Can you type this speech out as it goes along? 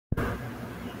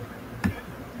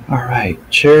All right,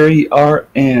 Cherry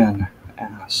RN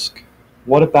asks,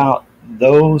 what about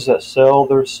those that sell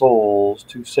their souls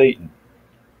to Satan?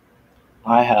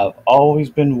 I have always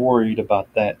been worried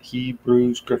about that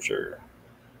Hebrew scripture.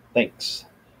 Thanks.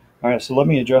 All right, so let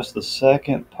me address the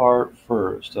second part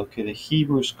first. Okay, the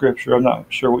Hebrew scripture, I'm not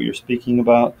sure what you're speaking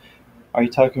about. Are you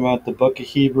talking about the book of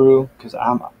Hebrew? Because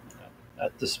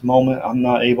at this moment, I'm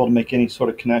not able to make any sort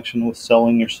of connection with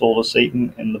selling your soul to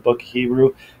Satan in the book of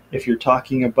Hebrew. If you're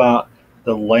talking about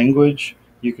the language,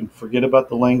 you can forget about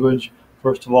the language.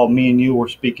 First of all, me and you were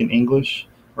speaking English,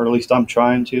 or at least I'm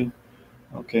trying to.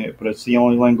 Okay, but it's the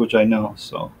only language I know,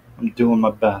 so I'm doing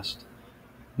my best.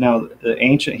 Now, the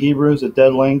ancient Hebrew is a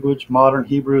dead language. Modern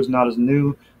Hebrew is not as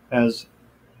new as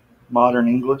modern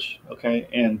English. Okay,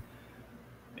 and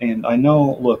I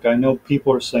know. Look, I know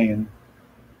people are saying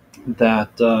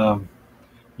that.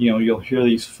 You'll hear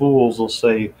these fools will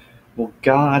say, well,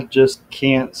 God just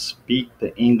can't speak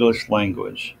the English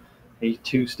language. He's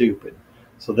too stupid.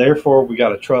 So therefore, we got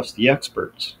to trust the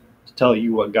experts to tell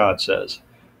you what God says.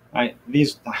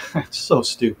 These it's so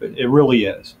stupid. It really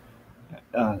is.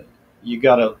 Uh, you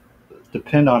got to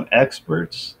depend on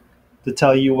experts to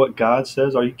tell you what God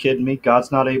says. Are you kidding me? God's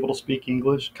not able to speak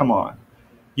English? Come on.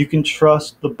 You can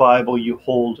trust the Bible you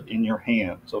hold in your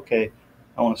hands, okay?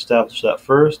 I want to establish that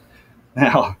first.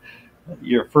 Now,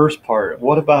 your first part,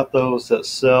 what about those that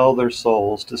sell their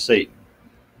souls to Satan?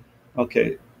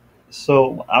 Okay,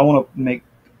 so I want to make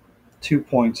 2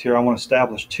 points here. I want to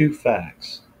establish two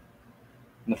facts.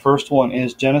 And the first one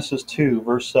is Genesis 2,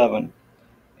 verse 7.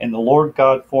 And the Lord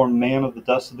God formed man of the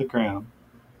dust of the ground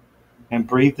and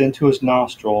breathed into his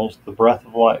nostrils the breath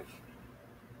of life.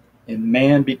 And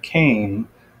man became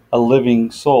a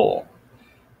living soul.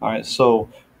 All right, so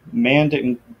man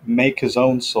didn't make his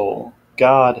own soul.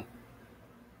 God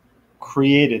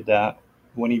created that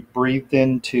when he breathed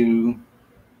into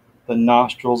the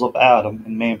nostrils of Adam,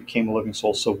 and man became a living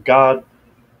soul. So God,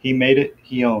 He made it,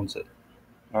 He owns it.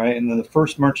 All right, and then the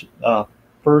first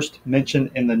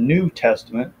mention in the New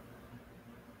Testament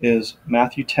is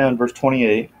Matthew 10, verse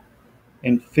 28.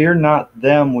 And fear not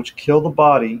them which kill the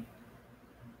body,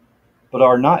 but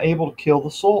are not able to kill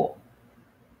the soul,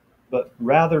 but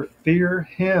rather fear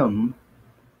Him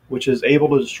which is able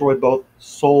to destroy both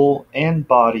soul and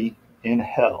body in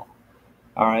hell.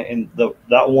 All right, and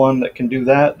that one that can do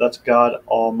that, that's God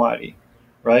Almighty,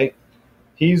 right?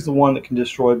 He's the one that can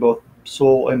destroy both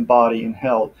soul and body in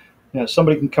hell.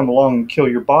 Somebody can come along and kill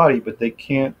your body, but they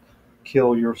can't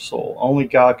kill your soul. Only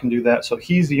God can do that. So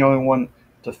He's the only one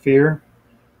to fear.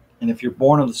 And if you're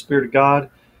born of the Spirit of God,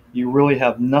 you really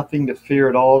have nothing to fear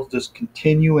at all. Just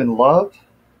continue in love.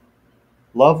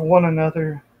 Love one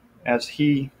another as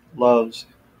He loves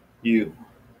you,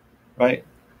 right?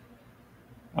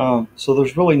 So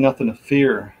there's really nothing to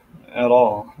fear at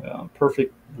all.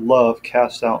 Perfect love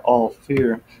casts out all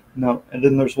fear. Now, and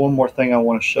then there's one more thing I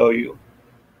want to show you.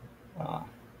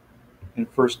 In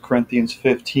 1 Corinthians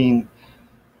 15,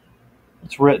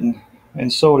 it's written,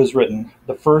 and so it is written,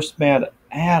 the first man,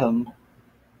 Adam,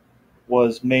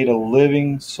 was made a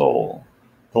living soul.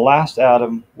 The last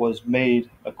Adam was made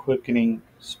a quickening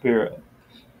spirit.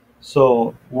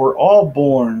 So we're all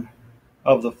born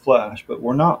of the flesh, but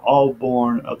we're not all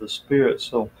born of the Spirit.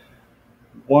 So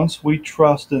once we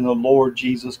trust in the Lord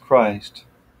Jesus Christ,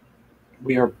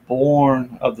 we are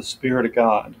born of the Spirit of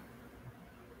God.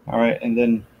 All right, and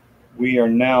then we are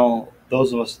now,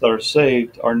 those of us that are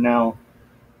saved, are now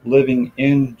living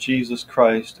in Jesus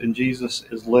Christ, and Jesus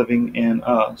is living in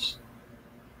us.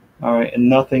 All right, and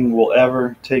nothing will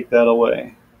ever take that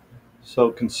away.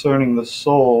 So concerning the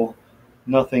soul,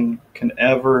 nothing can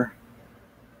ever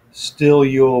steal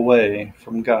you away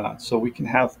from God. So we can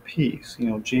have peace.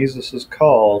 Jesus is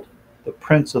called the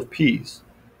Prince of Peace.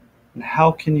 And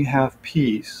how can you have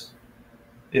peace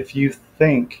if you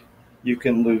think you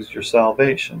can lose your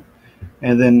salvation?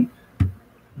 And then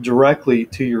directly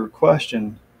to your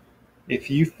question, if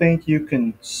you think you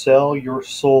can sell your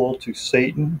soul to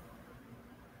Satan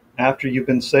after you've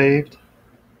been saved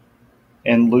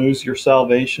and lose your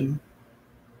salvation,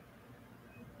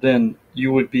 then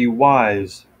you would be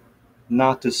wise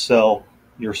not to sell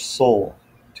your soul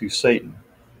to Satan,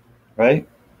 right?